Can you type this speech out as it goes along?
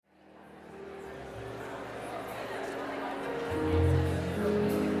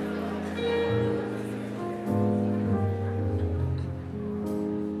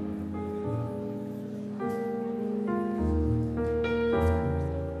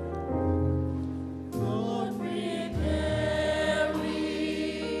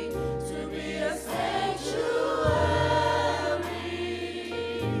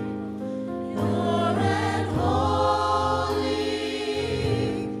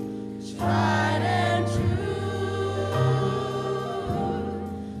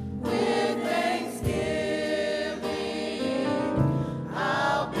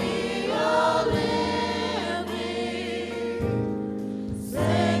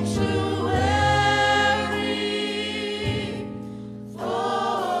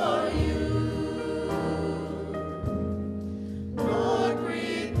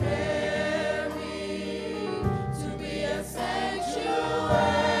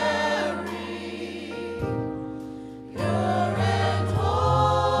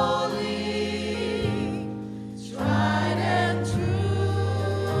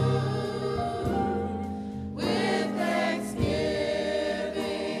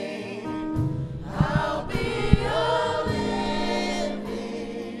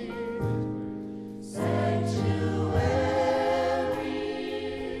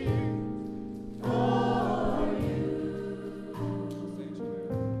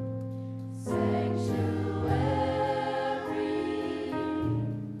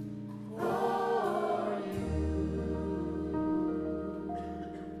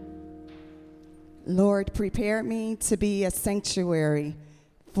Lord, prepare me to be a sanctuary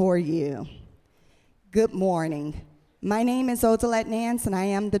for you. Good morning. My name is Odalette Nance, and I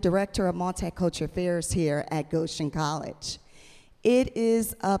am the Director of Multicultural Affairs here at Goshen College. It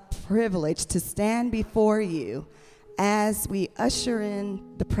is a privilege to stand before you as we usher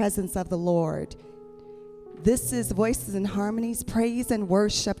in the presence of the Lord. This is Voices and Harmonies Praise and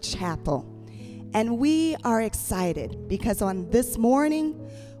Worship Chapel, and we are excited because on this morning,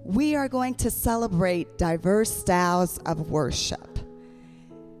 we are going to celebrate diverse styles of worship.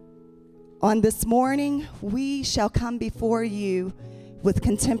 On this morning, we shall come before you with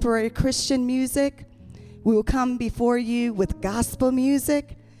contemporary Christian music. We will come before you with gospel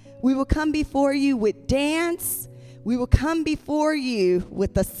music. We will come before you with dance. We will come before you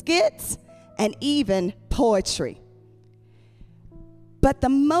with the skits and even poetry. But the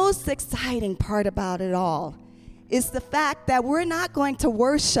most exciting part about it all is the fact that we're not going to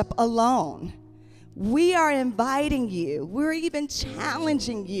worship alone. We are inviting you, we're even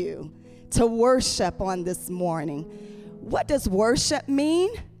challenging you to worship on this morning. What does worship mean?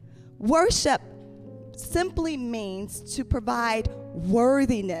 Worship simply means to provide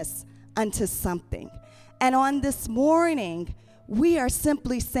worthiness unto something. And on this morning, we are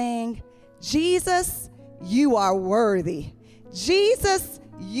simply saying, Jesus, you are worthy. Jesus,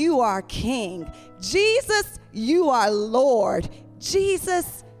 you are King. Jesus, you are Lord.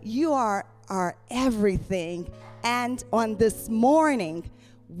 Jesus, you are our everything. And on this morning,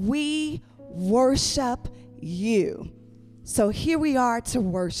 we worship you. So here we are to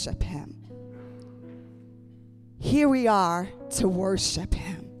worship him. Here we are to worship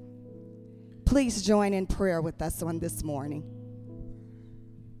him. Please join in prayer with us on this morning.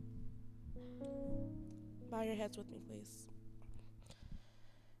 Bow your heads with me, please.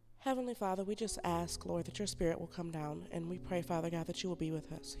 Heavenly Father, we just ask, Lord, that your Spirit will come down, and we pray, Father God, that you will be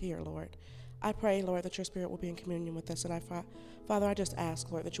with us here, Lord. I pray, Lord, that your Spirit will be in communion with us, and Father, I just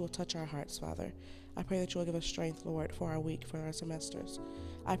ask, Lord, that you will touch our hearts, Father. I pray that you will give us strength, Lord, for our week, for our semesters.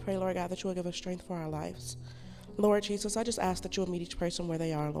 I pray, Lord God, that you will give us strength for our lives. Lord Jesus, I just ask that you will meet each person where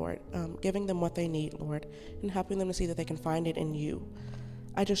they are, Lord, giving them what they need, Lord, and helping them to see that they can find it in you.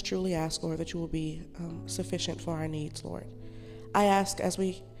 I just truly ask, Lord, that you will be sufficient for our needs, Lord. I ask as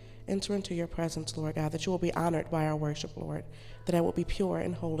we enter into your presence, Lord God, that you will be honored by our worship, Lord, that it will be pure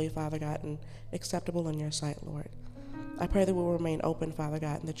and holy, Father God, and acceptable in your sight, Lord. I pray that we will remain open, Father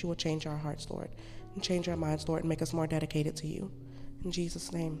God, and that you will change our hearts, Lord, and change our minds, Lord, and make us more dedicated to you. In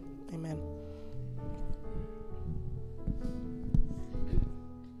Jesus' name, amen.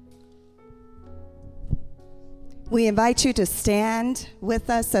 We invite you to stand with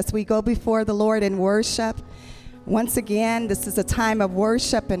us as we go before the Lord in worship. Once again, this is a time of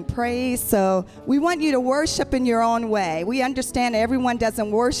worship and praise, so we want you to worship in your own way. We understand everyone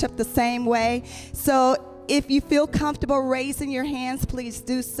doesn't worship the same way, so if you feel comfortable raising your hands, please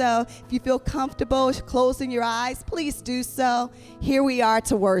do so. If you feel comfortable closing your eyes, please do so. Here we are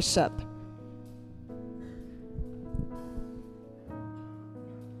to worship.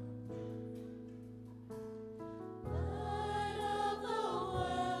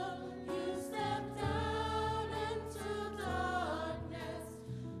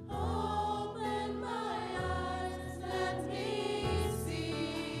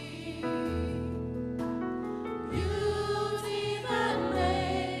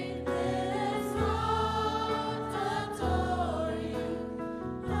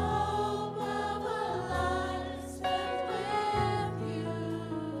 Oh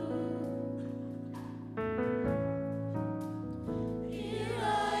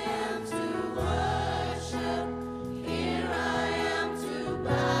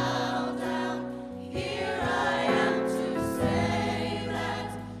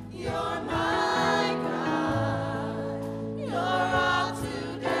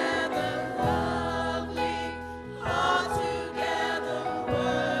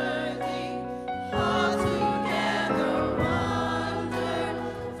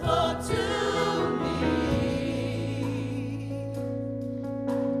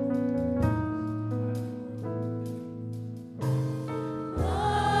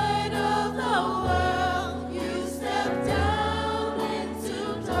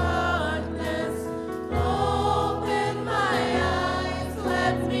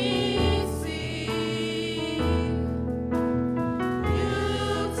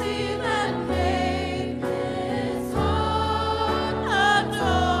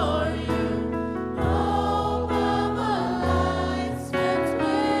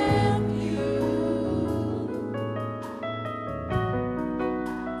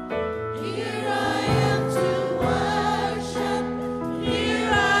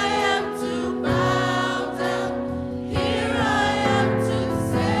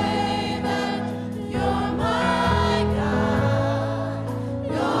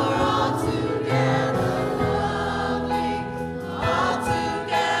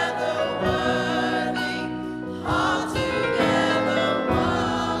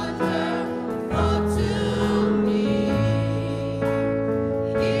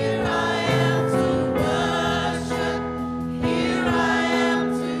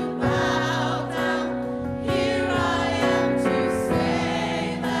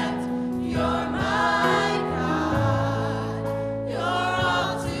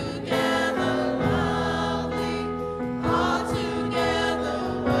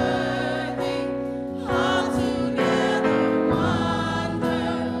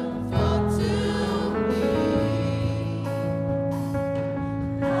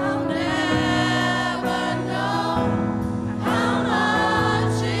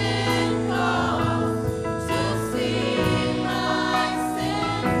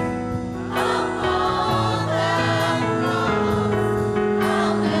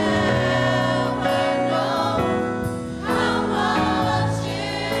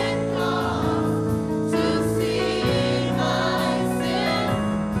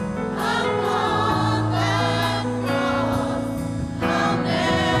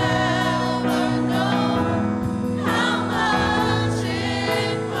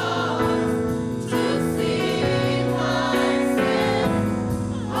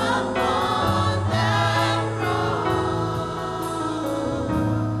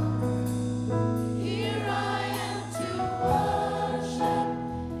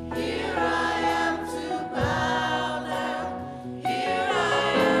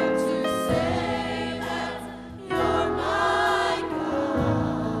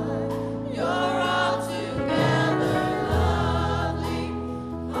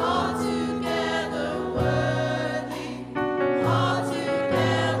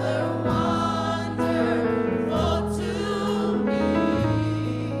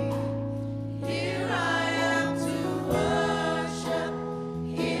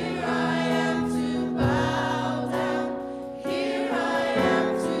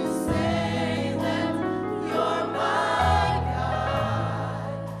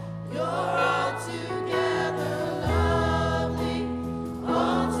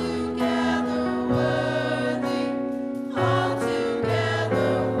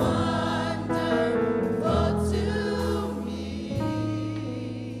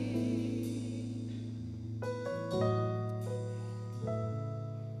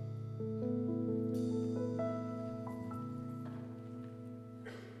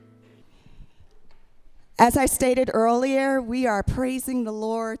As I stated earlier, we are praising the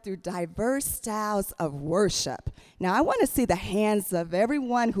Lord through diverse styles of worship. Now, I want to see the hands of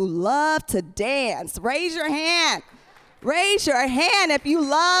everyone who love to dance. Raise your hand. Raise your hand if you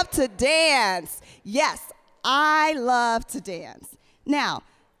love to dance. Yes, I love to dance. Now,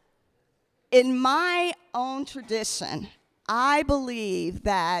 in my own tradition, I believe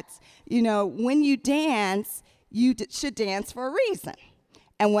that, when you dance, you should dance for a reason.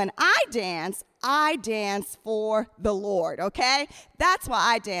 And when I dance for the Lord, okay? That's why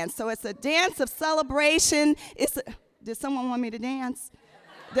I dance. So it's a dance of celebration. Did someone want me to dance?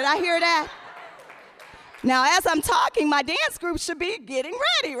 Did I hear that? Now, as I'm talking, my dance group should be getting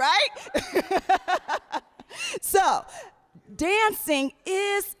ready, right? So, dancing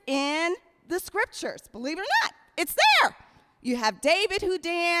is in the scriptures, believe it or not. It's there. You have David who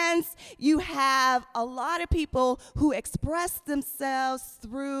danced. You have a lot of people who express themselves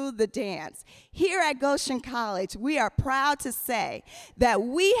through the dance. Here at Goshen College, we are proud to say that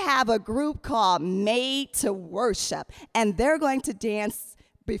we have a group called Made to Worship, and they're going to dance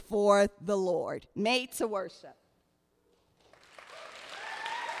before the Lord. Made to Worship.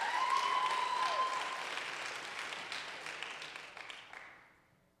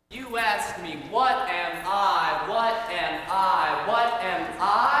 You ask me, what am I? What am I? What am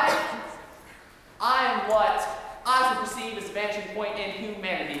I? I am what I would perceive as a vantage point in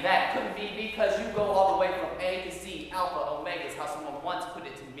humanity. That couldn't be because you go all the way from A to Z, Alpha, Omega is how someone once put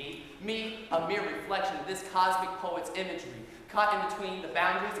it to me. Me, a mere reflection of this cosmic poet's imagery, caught in between the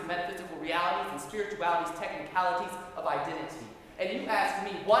boundaries of metaphysical realities and spirituality's technicalities of identity. And you ask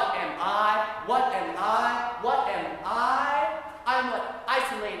me, what am I? What am I? What am I? I am what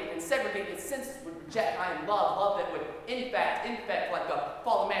isolated and segregated senses would reject. I am love that would infect like a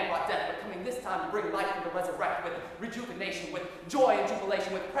fallen man brought death, but coming this time to bring life and to resurrect with rejuvenation, with joy and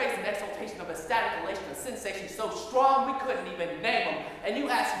jubilation, with praise and exaltation of ecstatic elation, a sensation so strong we couldn't even name them. And you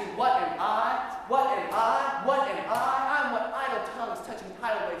ask me, what am I? What am I? What am I? I'm what idle tongues touching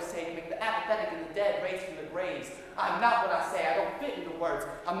tidal waves say to make the apathetic and the dead raise from the graves. I'm not what I say, I don't fit into words.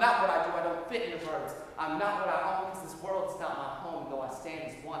 I'm not what I do, I don't fit into verbs. I'm not what I own because this world is not my home, though I stand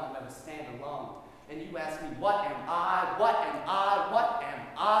as one, I'll never stand alone. And you ask me, what am I? What am I? What am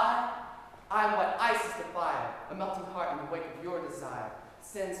I? I'm what ices the fire, a melting heart in the wake of your desire.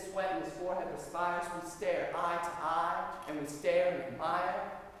 Sin, sweat, and his forehead perspires. We stare eye to eye, and we stare and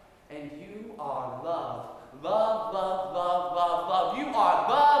admire. And you are love. Love, love, love, love, love. You are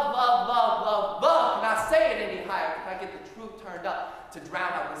love, love, love, love, love. Can I say it any higher? Can I get the truth turned up to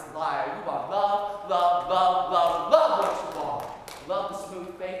drown out this liar? You are love, love, love, love, love what you are. Love the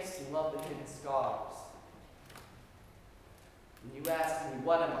smooth face and love the hidden scars. And you ask me,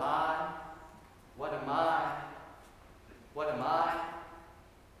 what am I? What am I? What am I?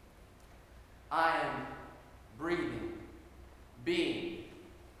 I am breathing, being,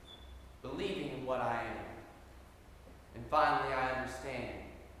 believing in what I am. And finally, I understand.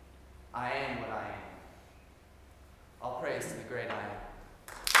 I am what I am. All praise to the great I am.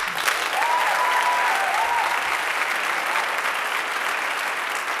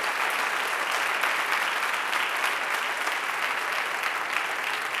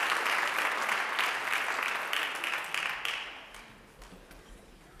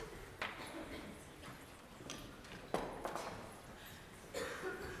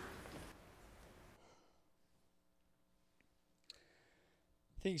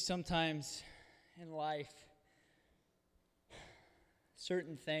 I think sometimes in life,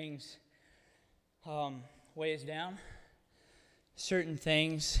 certain things weigh us down. Certain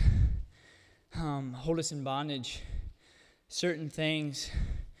things hold us in bondage. Certain things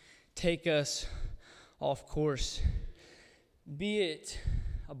take us off course. Be it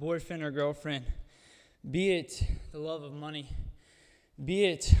a boyfriend or girlfriend, be it the love of money, be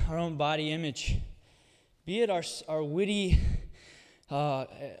it our own body image, be it our witty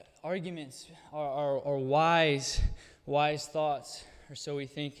arguments, or wise thoughts, or so we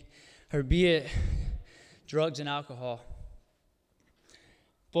think, or be it drugs and alcohol.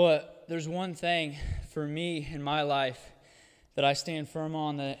 But there's one thing for me in my life that I stand firm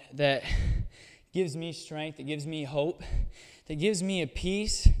on that gives me strength, that gives me hope, that gives me a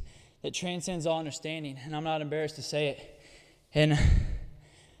peace that transcends all understanding, and I'm not embarrassed to say it. And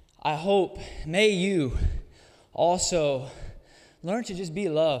I hope, may you also learn to just be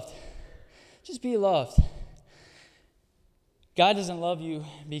loved. Just be loved. God doesn't love you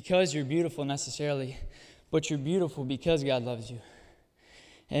because you're beautiful necessarily, but you're beautiful because God loves you.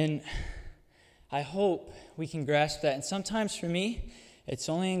 And I hope we can grasp that. And sometimes for me, it's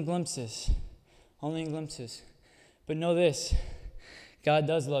only in glimpses. Only in glimpses. But know this, God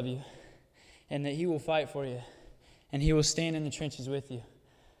does love you. and that he will fight for you, and he will stand in the trenches with you.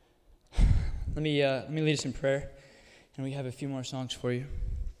 Let me lead us in prayer, and we have a few more songs for you.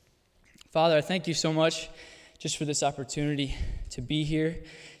 Father, I thank you so much just for this opportunity to be here,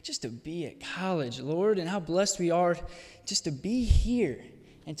 just to be at college, Lord, and how blessed we are just to be here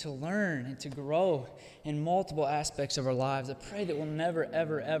and to learn and to grow in multiple aspects of our lives. I pray that we'll never,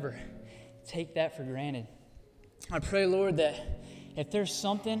 ever, ever take that for granted. I pray, Lord, that if there's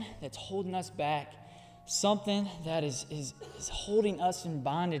something that's holding us back, something that is holding us in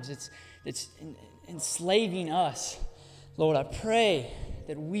bondage, that's enslaving us, Lord, I pray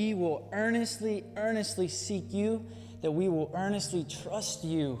that we will earnestly seek you, that we will earnestly trust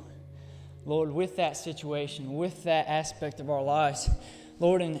you, Lord, with that situation, with that aspect of our lives.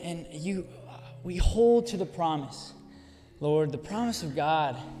 Lord, and we hold to the promise, Lord, the promise of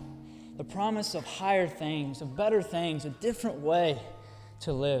God, the promise of higher things, of better things, a different way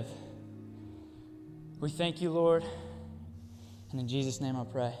to live. We thank you, Lord, and in Jesus' name I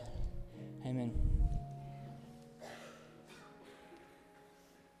pray. Amen.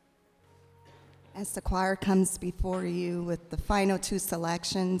 As the choir comes before you with the final two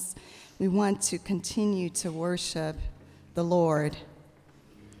selections, we want to continue to worship the Lord.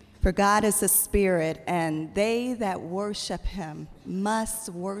 For God is a spirit, and they that worship him must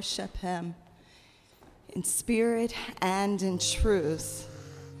worship him in spirit and in truth.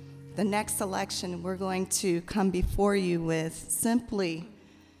 The next selection we're going to come before you with simply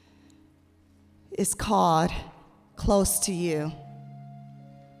is called Close to You.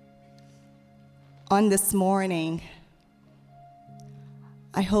 On this morning,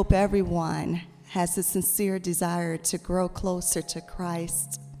 I hope everyone has a sincere desire to grow closer to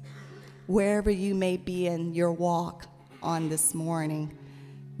Christ, wherever you may be in your walk on this morning.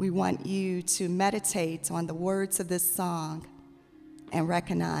 We want you to meditate on the words of this song and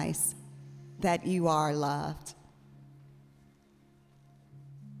recognize that you are loved.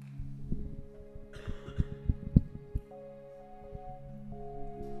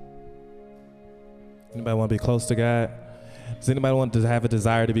 Anybody want to be close to God? Does anybody want to have a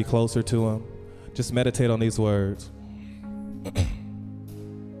desire to be closer to him? Just meditate on these words.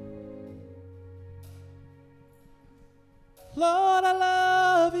 Lord, I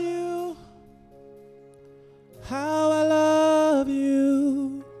love you. How I love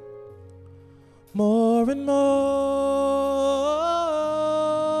you. More and more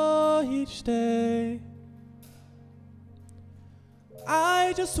each day.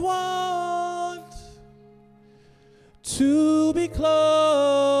 I just want to be close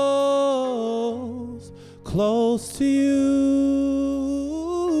to you.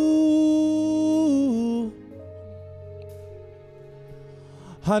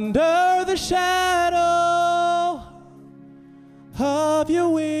 Under the shadow of your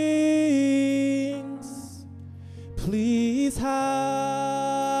wings, please hide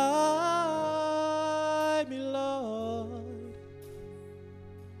me, Lord,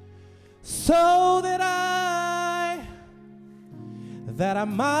 so that I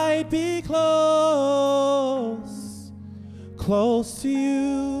might be close to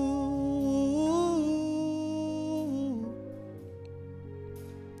you.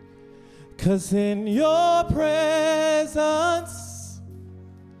 'Cause in your presence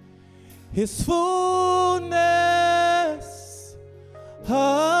is fullness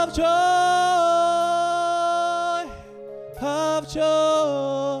of joy,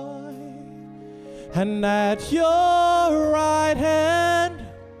 and at your right hand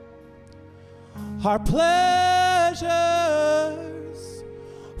are pleasures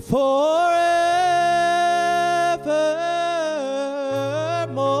forevermore.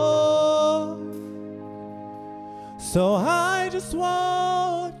 So I just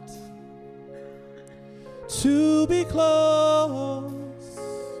want to be close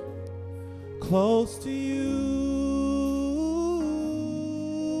to you.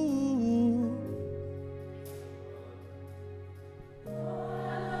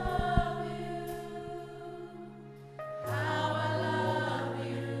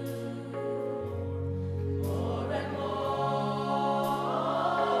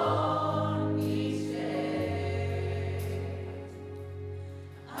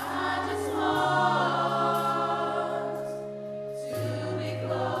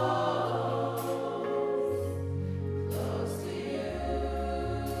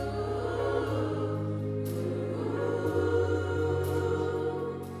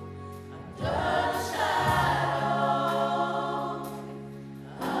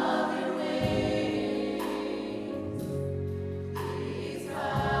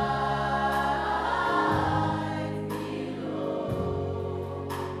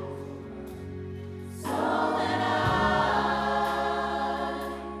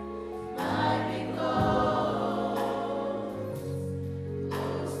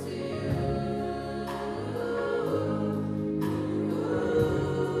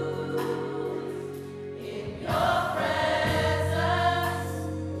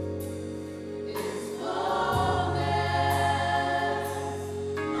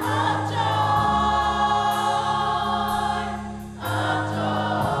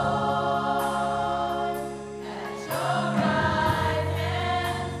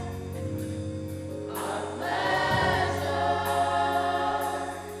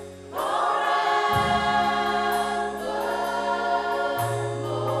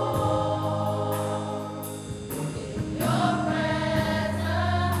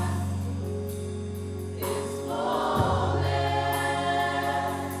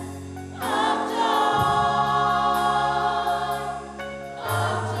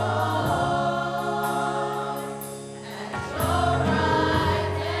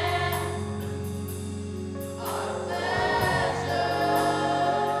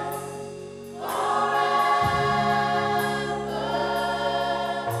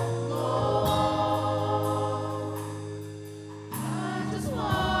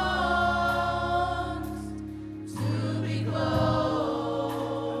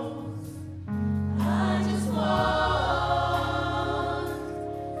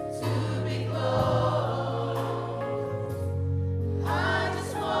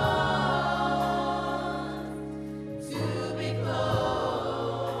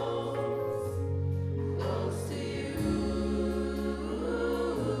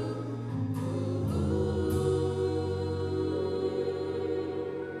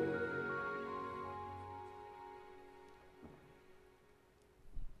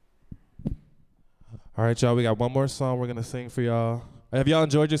 All right, y'all, we got one more song we're going to sing for y'all. Have y'all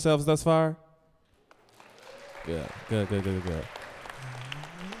enjoyed yourselves thus far? Good.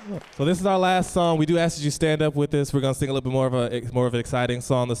 So this is our last song. We do ask that you stand up with us. We're going to sing a little bit more of an exciting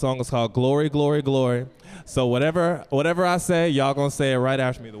song. The song is called Glory, Glory, Glory. So whatever I say, y'all going to say it right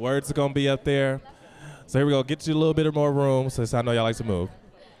after me. The words are going to be up there. So here we go. Get you a little bit more room since I know y'all like to move.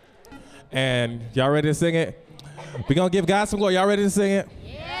 And y'all ready to sing it? We're going to give God some glory. Y'all ready to sing it?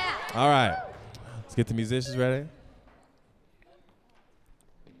 Yeah. All right. Let's get the musicians ready.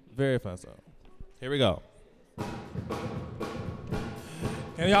 Very fun song. Here we go.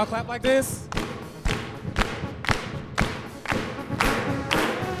 Can y'all clap like this?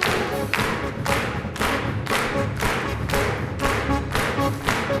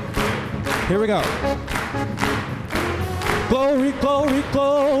 Here we go. Glory, glory,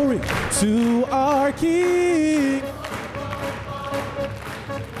 glory to our King.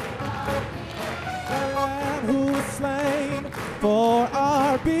 The Lamb who was slain for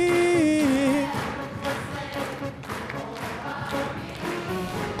our being.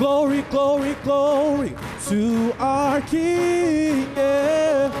 Glory, glory, glory to our King.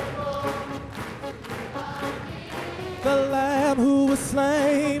 Yeah. The Lamb who was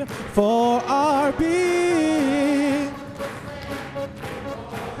slain for our being.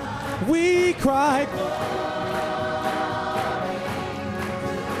 We cry,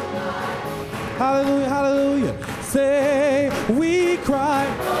 hallelujah, hallelujah. Say, we cry.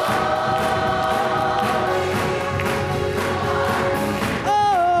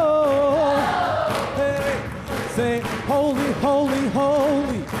 Oh, hey. Say, holy, holy,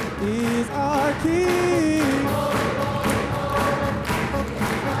 holy is our King.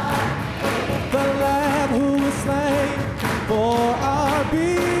 The Lamb who was slain for our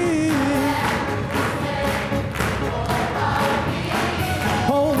being.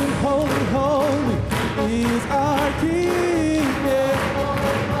 Holy, holy, holy is our King. Yeah.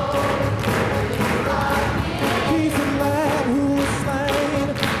 He's the Lamb who was slain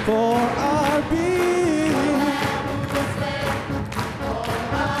for our being.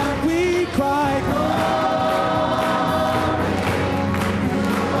 We cry,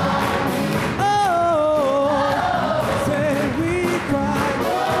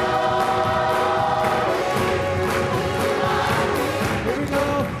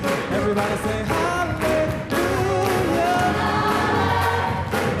 everybody say hallelujah.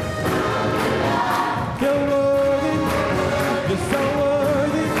 You're worthy, you're so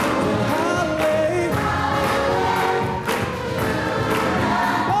worthy. Say hallelujah.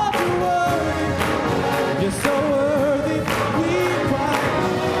 Lord, you're worthy, you're so worthy. We cry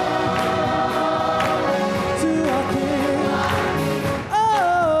to our King.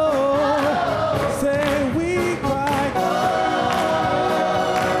 Oh, say we cry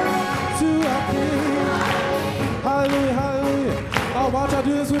to our King. Hallelujah, hallelujah. Oh, why don't y'all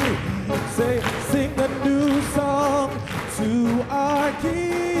do this with me? Say, sing a new song to our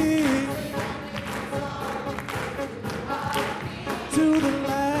King. To the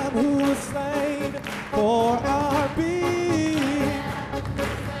Lamb who was slain for our being.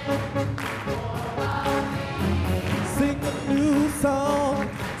 Sing a new song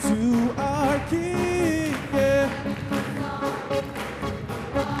to our King. Yeah.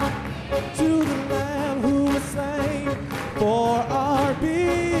 To the Lamb who was slain for our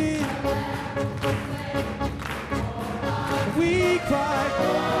being. We cry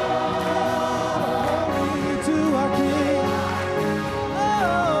glory to our King.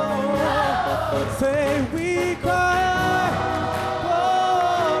 Oh, say we cry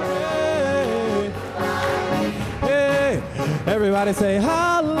glory. Hey, everybody say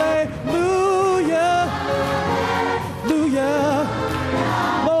hallelujah. Hallelujah.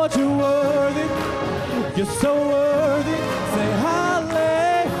 Lord, you're worthy, you're so worthy. Say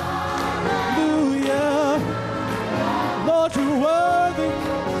hallelujah. Lord, you're worthy,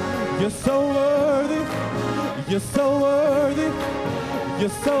 you're so worthy, you're so worthy, you're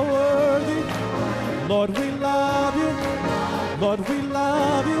so worthy. Lord, we love you, Lord, we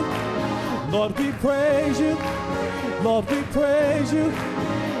love you. Lord, we praise you, Lord, we praise you.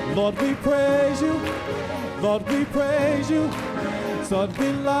 Lord, we praise you, Lord, we praise you. Lord,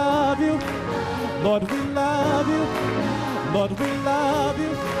 we love you. Lord, we love you. Lord, we love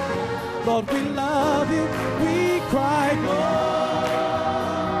you. Lord, we love you. We cry glory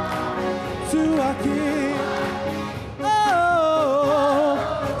to our King. Oh,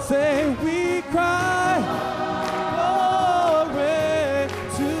 say we cry glory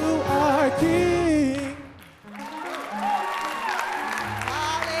to our King.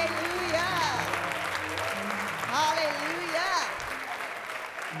 Hallelujah. Hallelujah.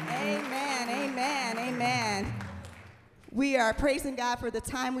 Amen. Amen. Amen. are praising God for the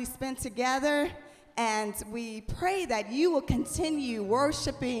time we spent together, and we pray that you will continue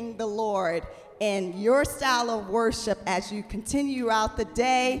worshiping the Lord in your style of worship as you continue throughout the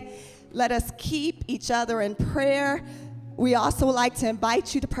day. Let us keep each other in prayer. We also would like to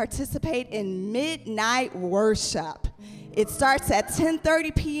invite you to participate in midnight worship. It starts at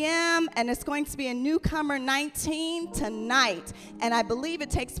 10:30 p.m. and it's going to be a Newcomer 19 tonight. And I believe it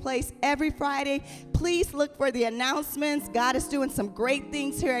takes place every Friday. Please look for the announcements. God is doing some great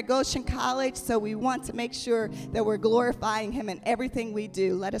things here at Goshen College, so we want to make sure that we're glorifying him in everything we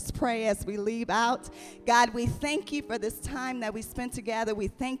do. Let us pray as we leave out. God, we thank you for this time that we spent together. We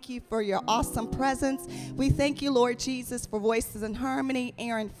thank you for your awesome presence. We thank you, Lord Jesus, for Voices in Harmony,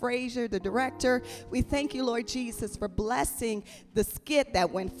 Aaron Frazier, the director. We thank you, Lord Jesus, for blessing the skit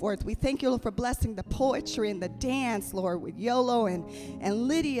that went forth. We thank you, Lord, for blessing the poetry and the dance, Lord, with Yolo and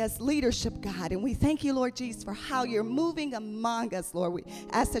Lydia's leadership, God. And we thank you, Lord Jesus, for how you're moving among us, Lord. We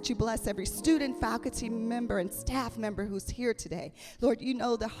ask that you bless every student, faculty member, and staff member who's here today. Lord, you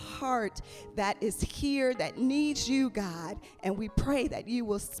know the heart that is here that needs you, God. And we pray that you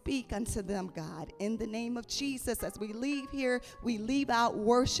will speak unto them, God. In the name of Jesus, as we leave here, we leave out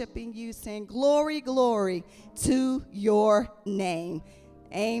worshiping you, saying, glory, glory to your name.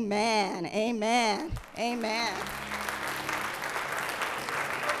 Amen. Amen. Amen.